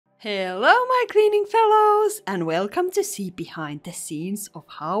Hello my cleaning fellows and welcome to see behind the scenes of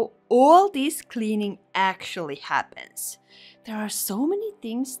how all this cleaning actually happens. There are so many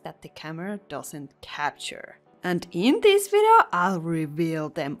things that the camera doesn't capture. And in this video I'll reveal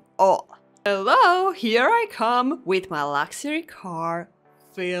them all. Hello, here I come with my luxury car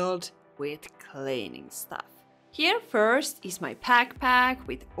filled with cleaning stuff. Here first is my backpack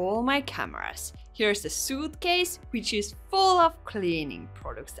with all my cameras. Here's the suitcase, which is full of cleaning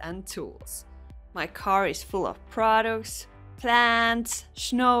products and tools. My car is full of products, plants,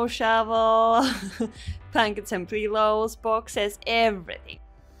 snow shovel, blankets and pillows, boxes, everything.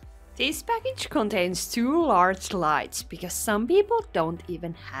 This package contains 2 large lights because some people don't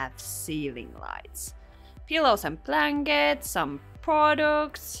even have ceiling lights. Pillows and blankets, some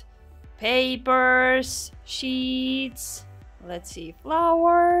products, papers, sheets, let's see,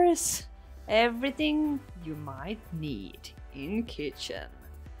 flowers. Everything you might need in kitchen.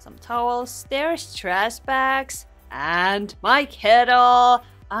 Some towels, there's trash bags, and my kettle.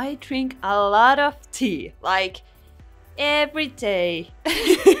 I drink a lot of tea, like every day.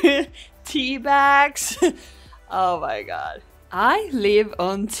 Tea bags. Oh my god. I live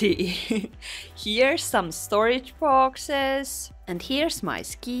on tea. Here's some storage boxes, and here's my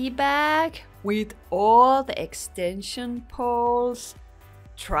ski bag with all the extension poles.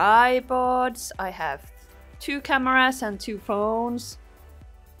 Tripods. I have 2 cameras and 2 phones.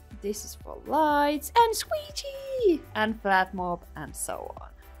 This is for lights and squeegee and flat mop and so on.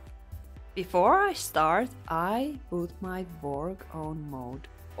 Before I start, I put my work on mode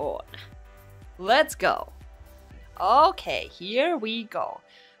on. Let's go. Okay, here we go.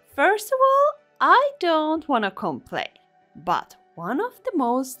 First of all, I don't want to complain, but one of the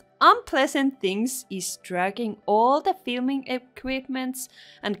most unpleasant things is dragging all the filming equipments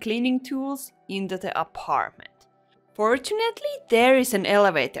and cleaning tools into the apartment. Fortunately, there is an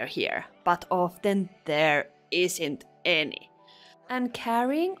elevator here, but often there isn't any. And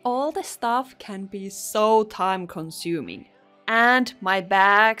carrying all the stuff can be so time-consuming. And my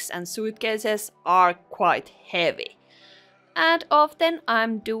bags and suitcases are quite heavy. And often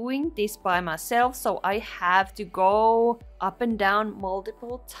I'm doing this by myself, so I have to go up and down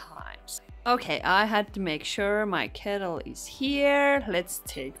multiple times. Okay, I had to make sure my kettle is here. Let's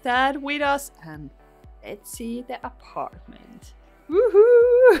take that with us and let's see the apartment.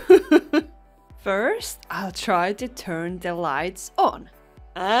 Woohoo! First, I'll try to turn the lights on.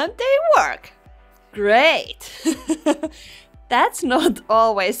 And they work! Great! That's not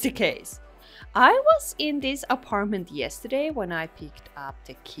always the case. I was in this apartment yesterday when I picked up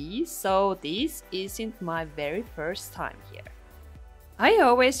the keys, so this isn't my very first time here. I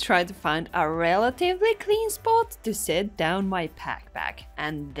always try to find a relatively clean spot to set down my backpack,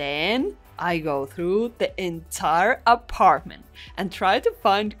 and then I go through the entire apartment and try to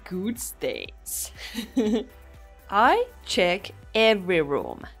find good stains. I check every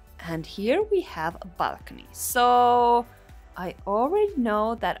room, and here we have a balcony, so I already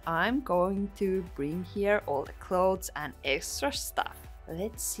know that I'm going to bring here all the clothes and extra stuff.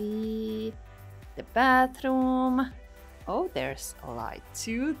 Let's see. The bathroom. Oh, there's a light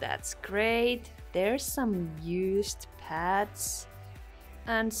too. That's great. There's some used pads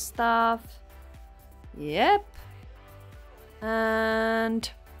and stuff. Yep.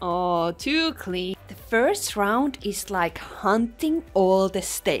 And oh, too clean. The first round is like hunting all the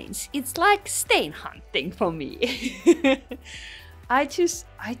stains. It's like stain hunting for me. I just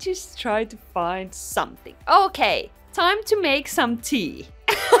try to find something. Okay, time to make some tea.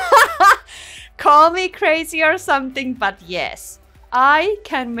 Call me crazy or something, but yes, I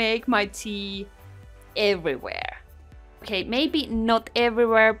can make my tea everywhere. Okay, maybe not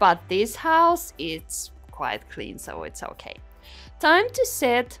everywhere, but this house it's quite clean, so it's okay. Time to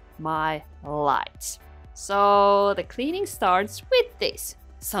set my lights. So the cleaning starts with this.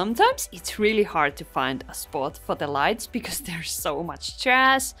 Sometimes it's really hard to find a spot for the lights because there's so much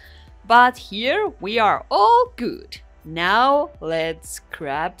trash, but here we are all good. Now let's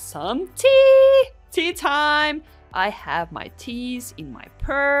grab some tea! Tea time! I have my teas in my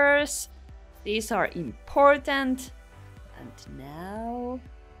purse. These are important. And now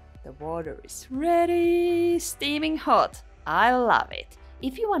the water is ready, steaming hot. I love it.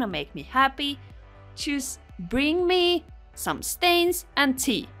 If you want to make me happy, just bring me some stains and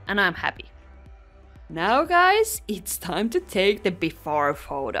tea and I'm happy. Now guys, it's time to take the before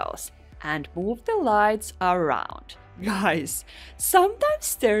photos and move the lights around. Guys,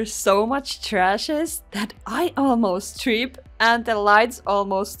 sometimes there's so much trashes that I almost trip and the lights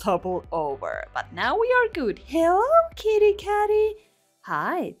almost topple over. But now we are good. Hello, kitty catty.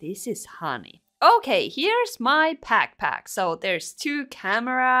 Hi, this is Honey. Okay, here's my backpack. So there's 2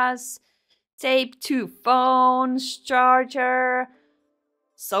 cameras, tape, 2 phones, charger,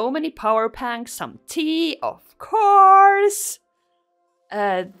 so many power banks, some tea, of course.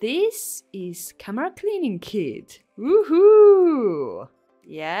 This is camera cleaning kit. Woohoo!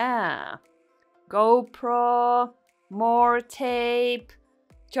 Yeah. GoPro, more tape,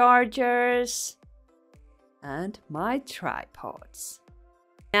 chargers, and my tripods.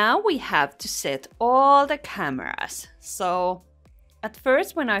 Now we have to set all the cameras. So at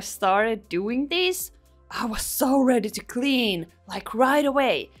first when I started doing this, I was so ready to clean, like right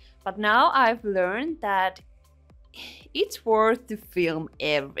away. But now I've learned that it's worth to film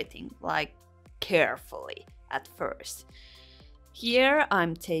everything, like carefully at first. Here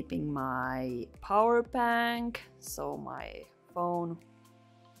I'm taping my power bank so my phone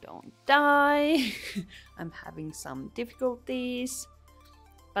don't die. I'm having some difficulties.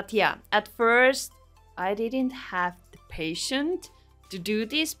 But yeah, at first I didn't have the patience to do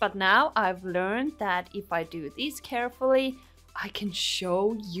this, but now I've learned that if I do this carefully, I can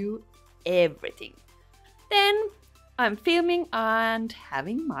show you everything. Then I'm filming and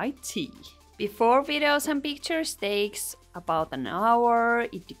having my tea. Before videos and pictures takes about an hour,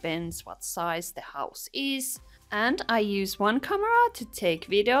 it depends what size the house is. And I use one camera to take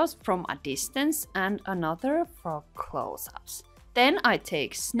videos from a distance and another for close-ups. Then I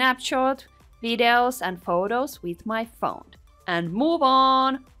take snapshot videos and photos with my phone and move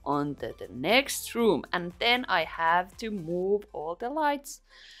on to the next room. And then I have to move all the lights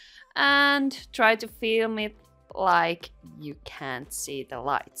and try to film it like you can't see the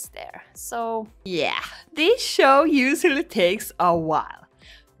lights there. So yeah, this show usually takes a while.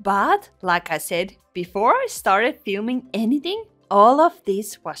 But like I said, before I started filming anything, all of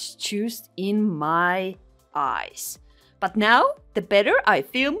this was just in my eyes. But now, the better I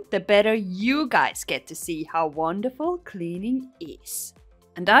film, the better you guys get to see how wonderful cleaning is.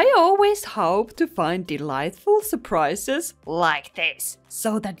 And I always hope to find delightful surprises like this,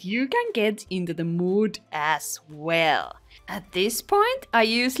 so that you can get into the mood as well. At this point, I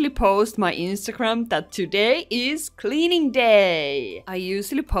usually post my Instagram that today is cleaning day. I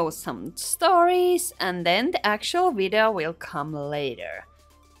usually post some stories and then the actual video will come later.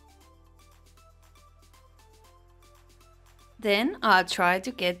 Then I'll try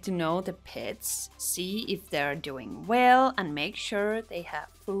to get to know the pets, see if they're doing well and make sure they have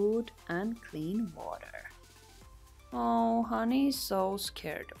food and clean water. Oh, Honey's so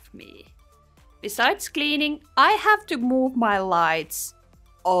scared of me. Besides cleaning, I have to move my lights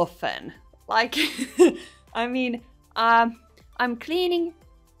often. Like, I mean, I'm cleaning,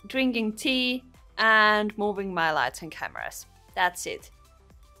 drinking tea and moving my lights and cameras. That's it.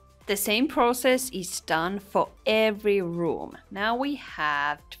 The same process is done for every room. Now we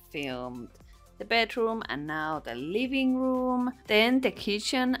have filmed the bedroom and now the living room, then the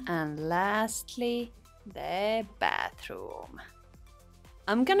kitchen and lastly the bathroom.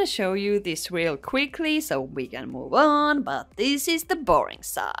 I'm gonna show you this real quickly so we can move on, but this is the boring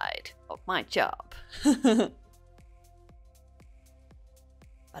side of my job.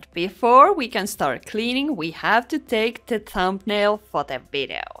 But before we can start cleaning, we have to take the thumbnail for the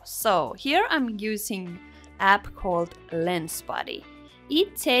video. So here I'm using an app called LensBuddy.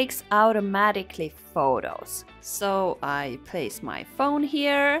 It takes automatically photos. So I place my phone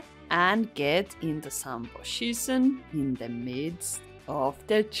here and get into some position in the midst of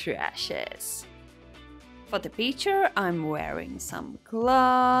the trashes. For the picture, I'm wearing some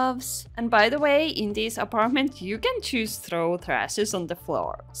gloves. And by the way, in this apartment, you can choose throw trashes on the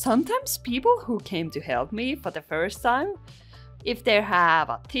floor. Sometimes people who came to help me for the first time, if they have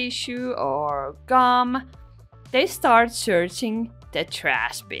a tissue or gum, they start searching the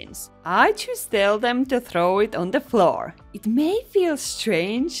trash bins. I just tell them to throw it on the floor. It may feel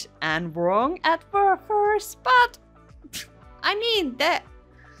strange and wrong at first, but I mean, the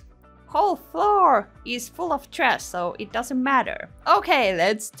whole floor is full of trash, so it doesn't matter. Okay,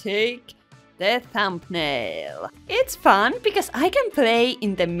 let's take the thumbnail. It's fun because I can play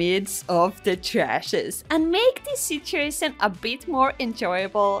in the midst of the trashes and make this situation a bit more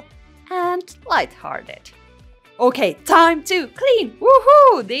enjoyable and lighthearted. Okay, time to clean!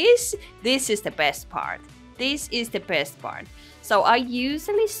 Woohoo! This is the best part. This is the best part. So I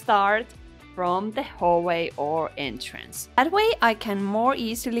usually start from the hallway or entrance. That way I can more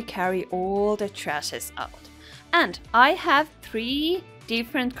easily carry all the trashes out. And I have 3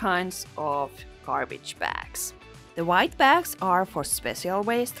 different kinds of garbage bags. The white bags are for special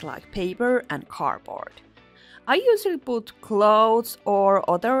waste like paper and cardboard. I usually put clothes or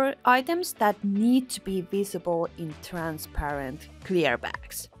other items that need to be visible in transparent clear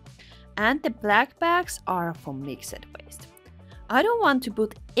bags. And the black bags are for mixed waste. I don't want to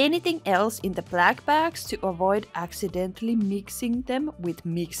put anything else in the black bags to avoid accidentally mixing them with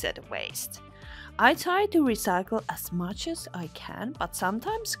mixed waste. I try to recycle as much as I can, but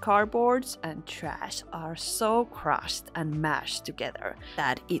sometimes cardboards and trash are so crushed and mashed together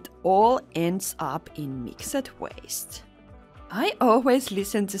that it all ends up in mixed waste. I always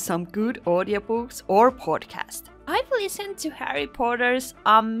listen to some good audiobooks or podcasts. I've listened to Harry Potter's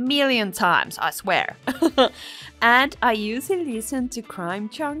a million times, I swear. And I usually listen to Crime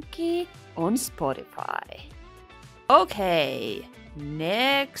Junkie on Spotify. Okay,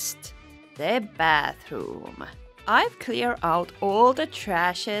 next, the bathroom. I've cleared out all the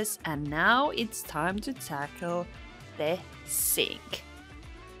trashes and now it's time to tackle the sink.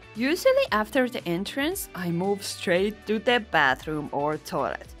 Usually after the entrance, I move straight to the bathroom or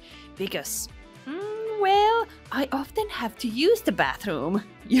toilet because, well, I often have to use the bathroom,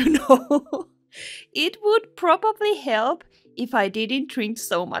 you know. It would probably help if I didn't drink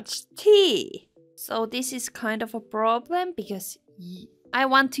so much tea. So this is kind of a problem because I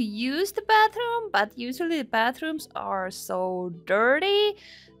want to use the bathroom, but usually the bathrooms are so dirty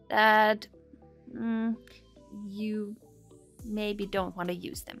that you maybe don't want to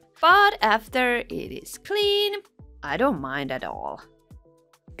use them. But after it is clean, I don't mind at all.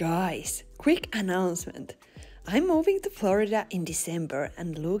 Guys, quick announcement. I'm moving to Florida in December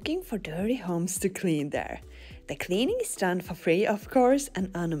and looking for dirty homes to clean there. The cleaning is done for free, of course, and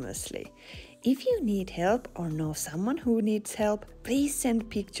anonymously. If you need help or know someone who needs help, please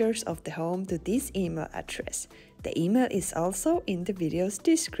send pictures of the home to this email address. The email is also in the video's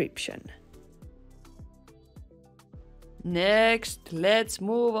description. Next, let's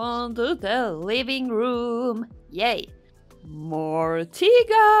move on to the living room. Yay! More tea,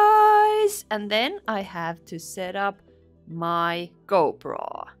 guys! And then I have to set up my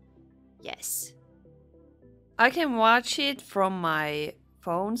GoPro. Yes. I can watch it from my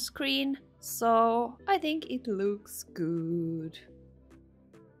phone screen, so I think it looks good.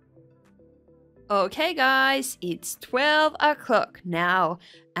 Okay, guys, it's 12 o'clock now,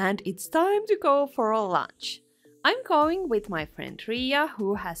 and it's time to go for a lunch. I'm going with my friend Ria,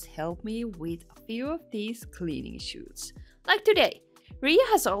 who has helped me with a few of these cleaning shoots. Like today, Ria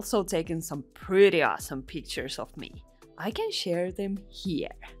has also taken some pretty awesome pictures of me. I can share them here.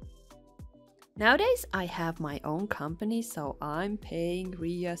 Nowadays, I have my own company, so I'm paying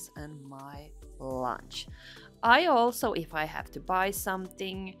Ria's and my lunch. I also, if I have to buy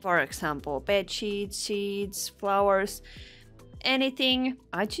something, for example, bed sheets, flowers, anything,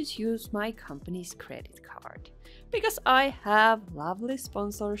 I just use my company's credit card. Because I have lovely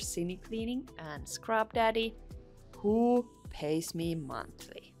sponsors Sinicleaning and Scrub Daddy, who pays me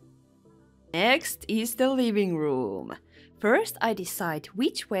monthly. Next is the living room. First, I decide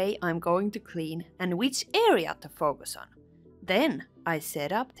which way I'm going to clean and which area to focus on. Then I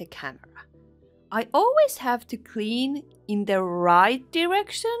set up the camera. I always have to clean in the right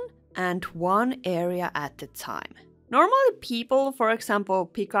direction and one area at a time. Normally people, for example,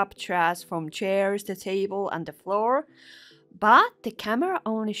 pick up trash from chairs, the table and the floor, but the camera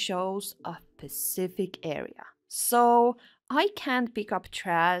only shows a specific area. So I can't pick up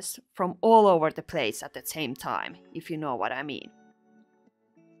trash from all over the place at the same time, if you know what I mean.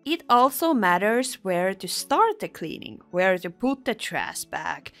 It also matters where to start the cleaning, where to put the trash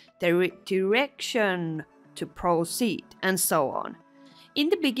bag, the direction to proceed, and so on. In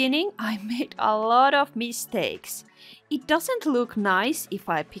the beginning, I made a lot of mistakes. It doesn't look nice if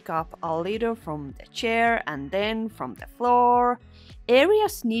I pick up a little from the chair and then from the floor.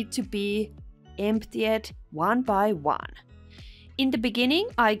 Areas need to be emptied one by one. In the beginning,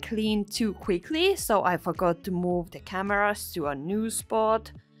 I cleaned too quickly, so I forgot to move the cameras to a new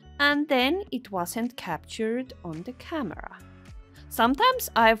spot, and then it wasn't captured on the camera. Sometimes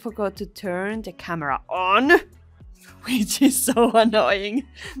I forgot to turn the camera on, which is so annoying.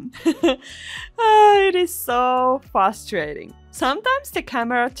 It is so frustrating. Sometimes the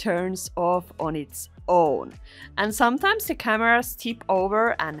camera turns off on its own, and sometimes the cameras tip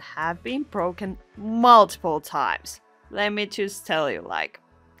over and have been broken multiple times. Let me just tell you,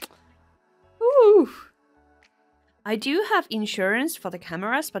 ooh. I do have insurance for the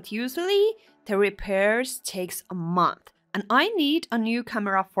cameras, but usually the repairs takes a month, and I need a new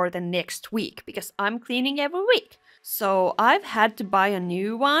camera for the next week because I'm cleaning every week. So I've had to buy a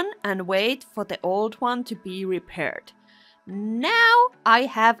new one and wait for the old one to be repaired. Now I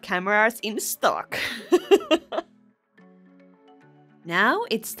have cameras in stock. Now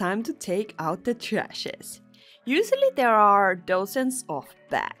it's time to take out the trashes. Usually there are dozens of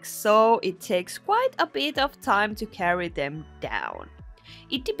bags, so it takes quite a bit of time to carry them down.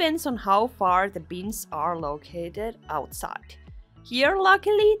 It depends on how far the bins are located outside. Here,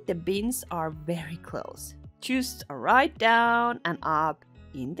 luckily, the bins are very close. Just right down and up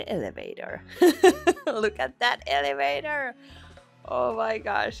in the elevator. Look at that elevator! Oh my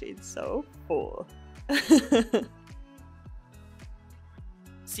gosh, it's so full.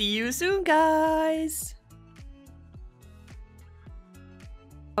 See you soon, guys!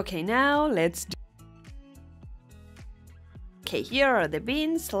 Okay, now let's do... Okay, here are the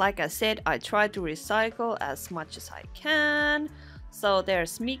bins. Like I said, I try to recycle as much as I can. So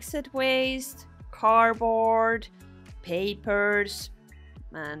there's mixed waste, cardboard, papers,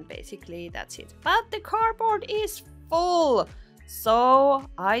 and basically that's it. But the cardboard is full! So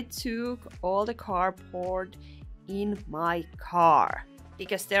I took all the cardboard in my car.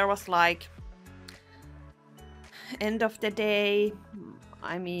 Because there was like... end of the day,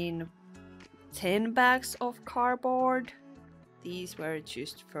 I mean, 10 bags of cardboard. These were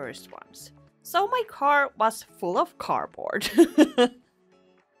just first ones. So my car was full of cardboard.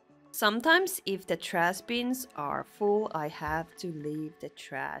 Sometimes if the trash bins are full, I have to leave the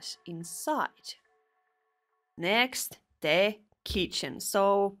trash inside. Next, the kitchen.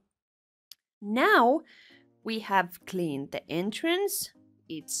 So now we have cleaned the entrance.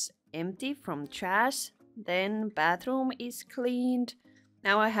 It's empty from trash. Then bathroom is cleaned.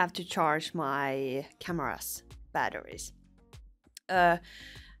 Now I have to charge my camera's batteries.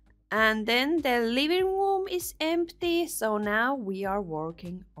 And then the living room is empty, so now we are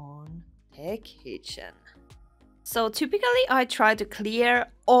working on the kitchen. So typically I try to clear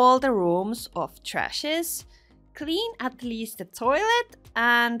all the rooms of trashes, clean at least the toilet,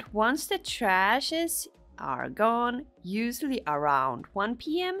 and once the trashes are gone, usually around 1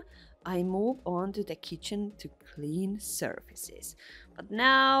 p.m, I move on to the kitchen to clean surfaces. But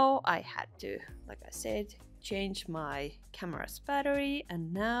now I had to, like I said, change my camera's battery,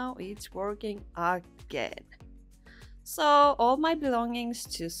 and now it's working again. So all my belongings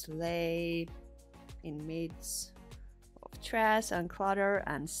just lay in midst of trash and clutter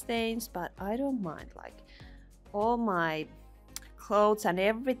and stains, but I don't mind. Like all my clothes and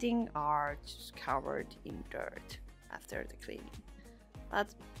everything are just covered in dirt after the cleaning. But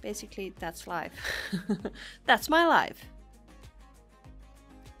basically that's life. That's my life.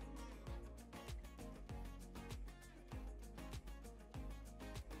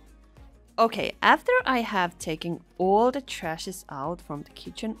 Okay, after I have taken all the trashes out from the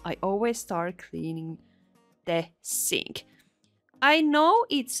kitchen, I always start cleaning the sink. I know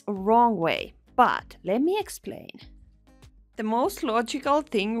it's a wrong way, but let me explain. The most logical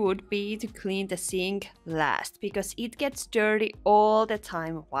thing would be to clean the sink last, because it gets dirty all the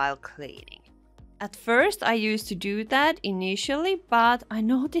time while cleaning. At first I used to do that initially, but I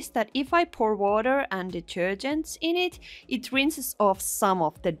noticed that if I pour water and detergents in it, it rinses off some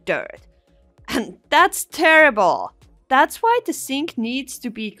of the dirt. And that's terrible! That's why the sink needs to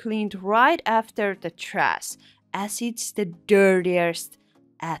be cleaned right after the trash, as it's the dirtiest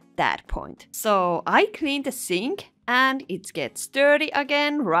at that point. So I clean the sink and it gets dirty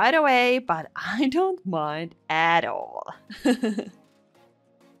again right away, but I don't mind at all.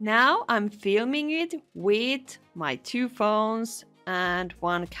 Now I'm filming it with my 2 phones and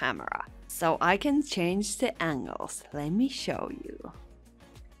 1 camera, so I can change the angles. Let me show you.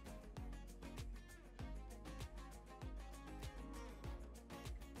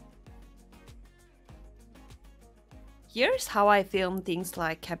 Here's how I film things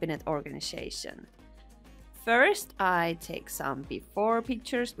like cabinet organization. First, I take some before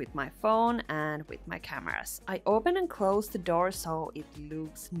pictures with my phone and with my cameras. I open and close the door so it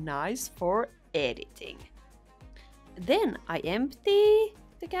looks nice for editing. Then I empty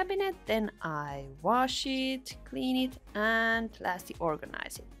the cabinet, then I wash it, clean it, and lastly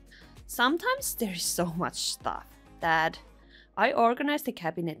organize it. Sometimes there's so much stuff that I organize the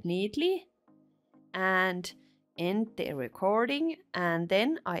cabinet neatly and end the recording, and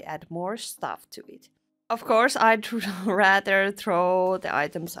then I add more stuff to it. Of course, I'd rather throw the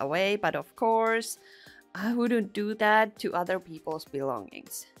items away, but of course, I wouldn't do that to other people's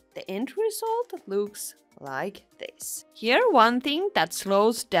belongings. The end result looks like this. Here, one thing that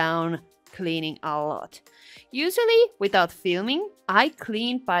slows down cleaning a lot. Usually, without filming, I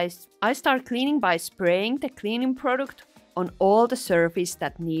start cleaning by spraying the cleaning product on all the surface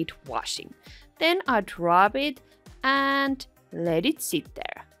that need washing. Then I'd rub it and let it sit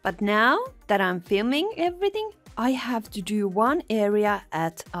there. But now that I'm filming everything, I have to do one area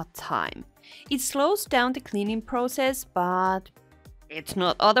at a time. It slows down the cleaning process, but it's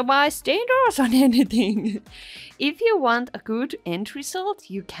not otherwise dangerous or anything. If you want a good end result,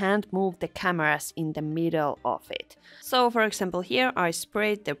 you can't move the cameras in the middle of it. So for example here I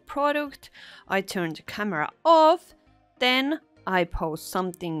sprayed the product, I turned the camera off, then I post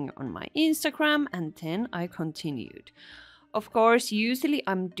something on my Instagram and then I continued. Of course, usually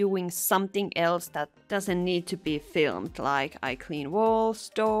I'm doing something else that doesn't need to be filmed, like I clean walls,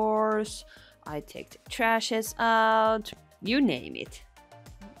 doors, I take the trashes out, you name it.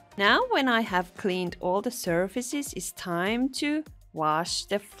 Now when I have cleaned all the surfaces, it's time to wash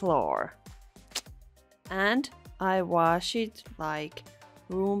the floor. And I wash it like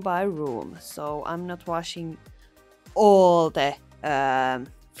room by room, so I'm not washing all the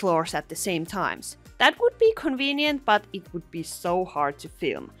floors at the same times. That would be convenient, but it would be so hard to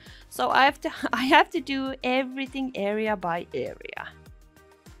film. So I have to do everything area by area.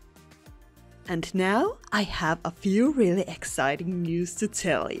 And now I have a few really exciting news to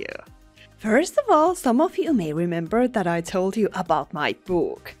tell you. First of all, some of you may remember that I told you about my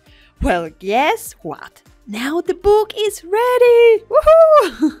book. Well, guess what? Now the book is ready!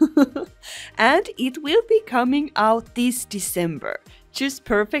 Woohoo! And it will be coming out this December, just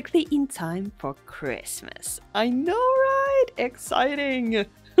perfectly in time for Christmas. I know, right? Exciting!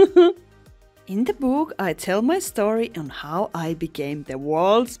 In the book, I tell my story on how I became the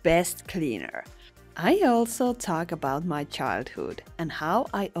world's best cleaner. I also talk about my childhood and how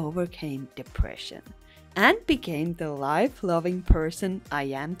I overcame depression and became the life-loving person I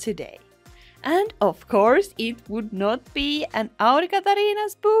am today. And of course, it would not be an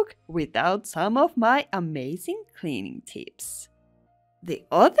Aurikatariina's book without some of my amazing cleaning tips. The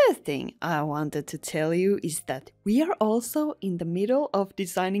other thing I wanted to tell you is that we are also in the middle of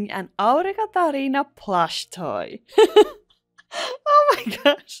designing an Aurikatariina plush toy. Oh my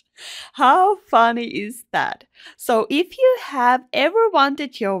gosh, how funny is that? So if you have ever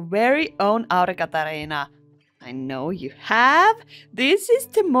wanted your very own Aurikatariina, I know you have, this is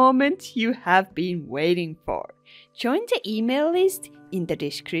the moment you have been waiting for. Join the email list in the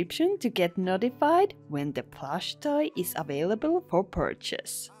description to get notified when the plush toy is available for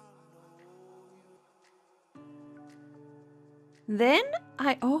purchase. Then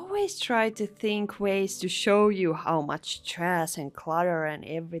I always try to think ways to show you how much trash and clutter and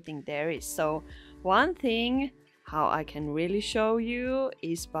everything there is. So one thing how I can really show you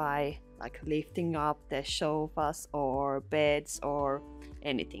is by lifting up the sofas or beds or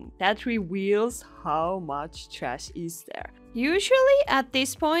anything. That reveals how much trash is there. Usually at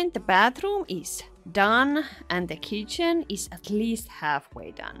this point the bathroom is done and the kitchen is at least halfway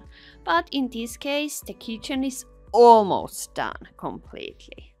done. But in this case the kitchen is almost done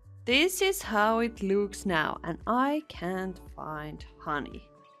completely. This is how it looks now and I can't find honey.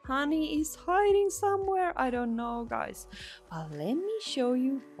 Honey is hiding somewhere, I don't know guys. But let me show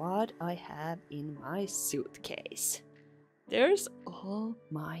you what I have in my suitcase. There's all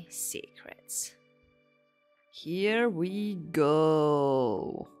my secrets. Here we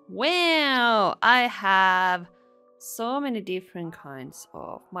go. Wow, I have so many different kinds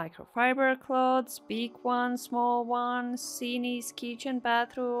of microfiber cloths, big ones, small ones, Sini's kitchen,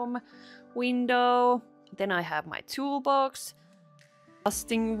 bathroom, window. Then I have my toolbox,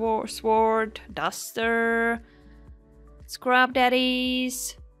 dusting sword, duster, scrub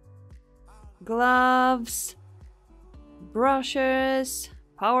daddies, gloves, brushes,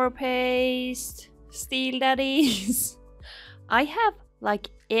 power paste, steel daddies. I have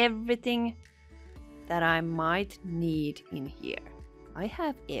everything that I might need in here. I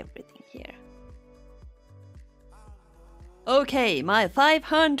have everything here. Okay, my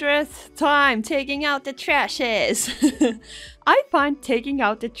 500th time taking out the trashes. I find taking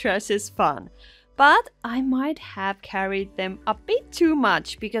out the trashes fun, but I might have carried them a bit too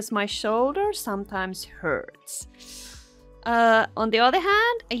much because my shoulder sometimes hurts. On the other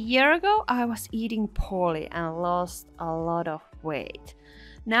hand, a year ago I was eating poorly and lost a lot of weight.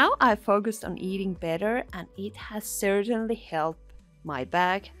 Now I focused on eating better and it has certainly helped my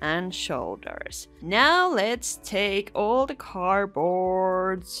back and shoulders. Now let's take all the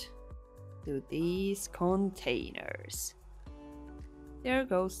cardboards to these containers. There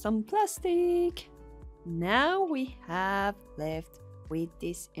goes some plastic. Now we have left with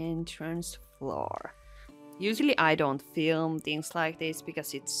this entrance floor. Usually I don't film things like this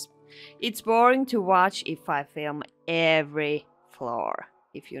because it's boring to watch if I film every floor,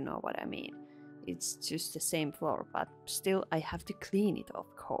 if you know what I mean. It's just the same floor, but still I have to clean it,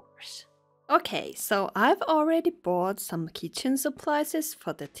 of course. Okay, so I've already bought some kitchen supplies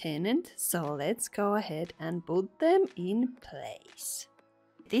for the tenant, so let's go ahead and put them in place.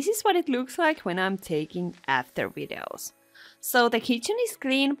 This is what it looks like when I'm taking after videos. So the kitchen is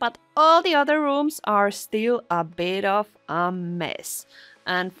clean, but all the other rooms are still a bit of a mess.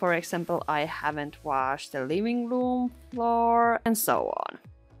 And for example, I haven't washed the living room floor and so on.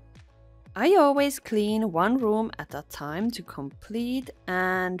 I always clean one room at a time to complete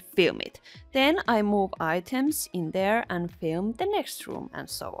and film it. Then I move items in there and film the next room and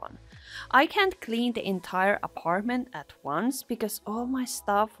so on. I can't clean the entire apartment at once because all my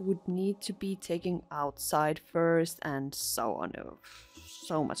stuff would need to be taken outside first and so on. Oh,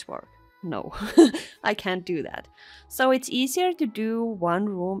 so much work. No, I can't do that. So it's easier to do one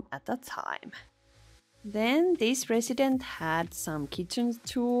room at a time. Then this resident had some kitchen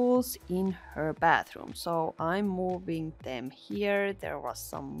tools in her bathroom, so I'm moving them here. There was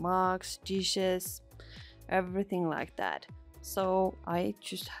some mugs, dishes, everything like that. So I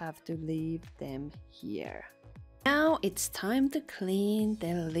just have to leave them here. Now it's time to clean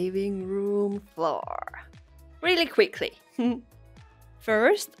the living room floor. Really quickly.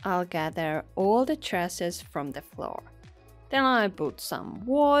 First, I'll gather all the trashes from the floor. Then I'll put some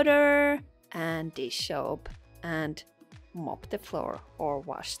water and dish soap and mop the floor or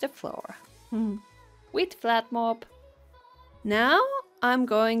wash the floor with flat mop. Now I'm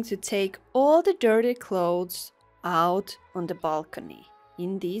going to take all the dirty clothes out on the balcony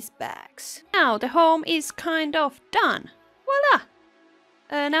in these bags. Now the home is kind of done. Voila!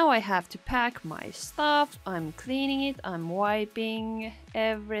 Now I have to pack my stuff. I'm cleaning it, I'm wiping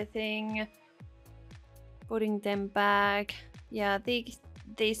everything, putting them back. Yeah,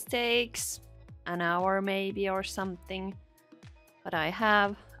 this takes an hour maybe or something, but I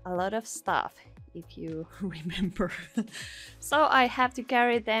have a lot of stuff, if you remember. So I have to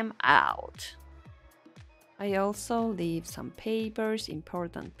carry them out. I also leave some papers,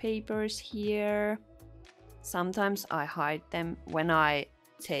 important papers here. Sometimes I hide them when I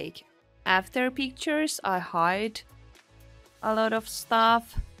take after pictures. I hide a lot of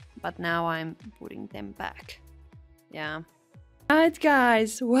stuff, but now I'm putting them back. Yeah. Right,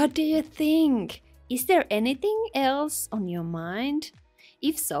 guys, what do you think? Is there anything else on your mind?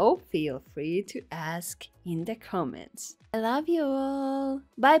 If so, feel free to ask in the comments. I love you all.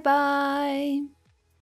 Bye bye.